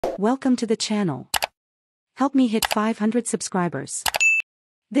Welcome to the channel. Help me hit 500 subscribers.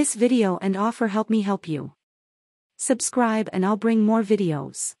 This video and offer help me help you. Subscribe and I'll bring more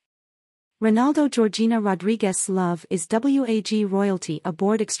videos. Ronaldo Georgina Rodríguez love is WAG royalty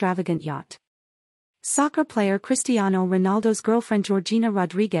aboard extravagant yacht. Soccer player Cristiano Ronaldo's girlfriend Georgina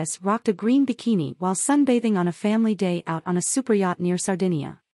Rodríguez rocked a green bikini while sunbathing on a family day out on a super yacht near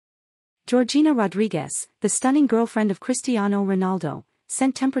Sardinia. Georgina Rodríguez, the stunning girlfriend of Cristiano Ronaldo,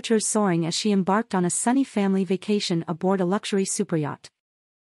 sent temperatures soaring as she embarked on a sunny family vacation aboard a luxury superyacht.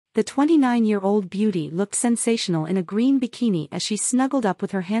 The 29-year-old beauty looked sensational in a green bikini as she snuggled up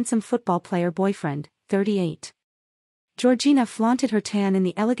with her handsome football player boyfriend, 38. Georgina flaunted her tan in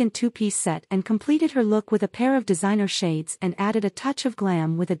the elegant two-piece set and completed her look with a pair of designer shades and added a touch of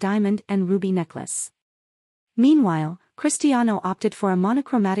glam with a diamond and ruby necklace. Meanwhile, Cristiano opted for a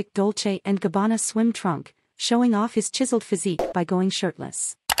monochromatic Dolce & Gabbana swim trunk, showing off his chiseled physique by going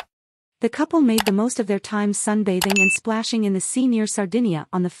shirtless. The couple made the most of their time sunbathing and splashing in the sea near Sardinia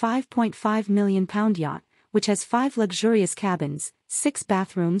on the £5.5 million yacht, which has 5 luxurious cabins, 6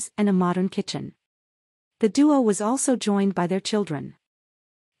 bathrooms and a modern kitchen. The duo was also joined by their children.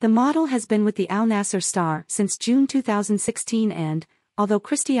 The model has been with the Al Nassr star since June 2016 and, although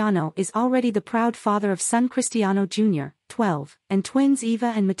Cristiano is already the proud father of son Cristiano Jr., 12, and twins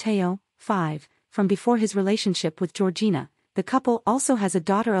Eva and Matteo, 5, from before his relationship with Georgina, the couple also has a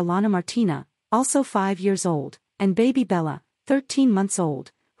daughter Alana Martina, also 5 years old, and baby Bella, 13 months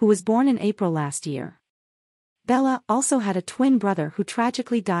old, who was born in April last year. Bella also had a twin brother who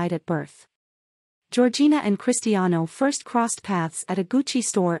tragically died at birth. Georgina and Cristiano first crossed paths at a Gucci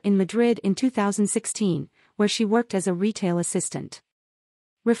store in Madrid in 2016, where she worked as a retail assistant.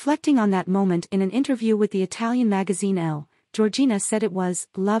 Reflecting on that moment in an interview with the Italian magazine Elle, Georgina said it was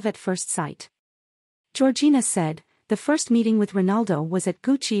love at first sight. Georgina said, "The first meeting with Ronaldo was at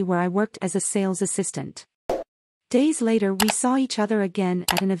Gucci where I worked as a sales assistant. Days later we saw each other again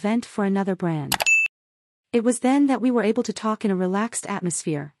at an event for another brand. It was then that we were able to talk in a relaxed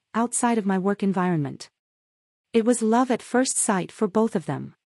atmosphere, outside of my work environment. It was love at first sight for both of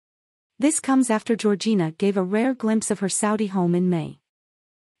them." This comes after Georgina gave a rare glimpse of her Saudi home in May.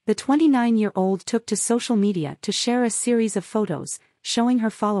 The 29-year-old took to social media to share a series of photos, showing her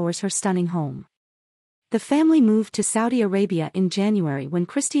followers her stunning home. The family moved to Saudi Arabia in January when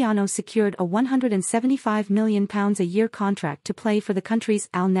Cristiano secured a £175 million a year contract to play for the country's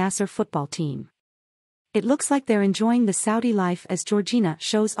Al Nassr football team. It looks like they're enjoying the Saudi life as Georgina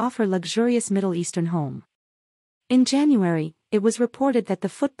shows off her luxurious Middle Eastern home. In January, it was reported that the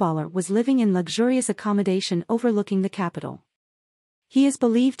footballer was living in luxurious accommodation overlooking the capital. He is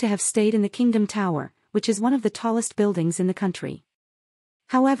believed to have stayed in the Kingdom Tower, which is one of the tallest buildings in the country.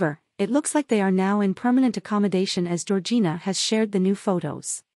 However, it looks like they are now in permanent accommodation as Georgina has shared the new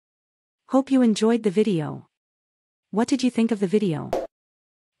photos. Hope you enjoyed the video. What did you think of the video?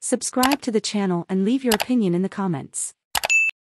 Subscribe to the channel and leave your opinion in the comments.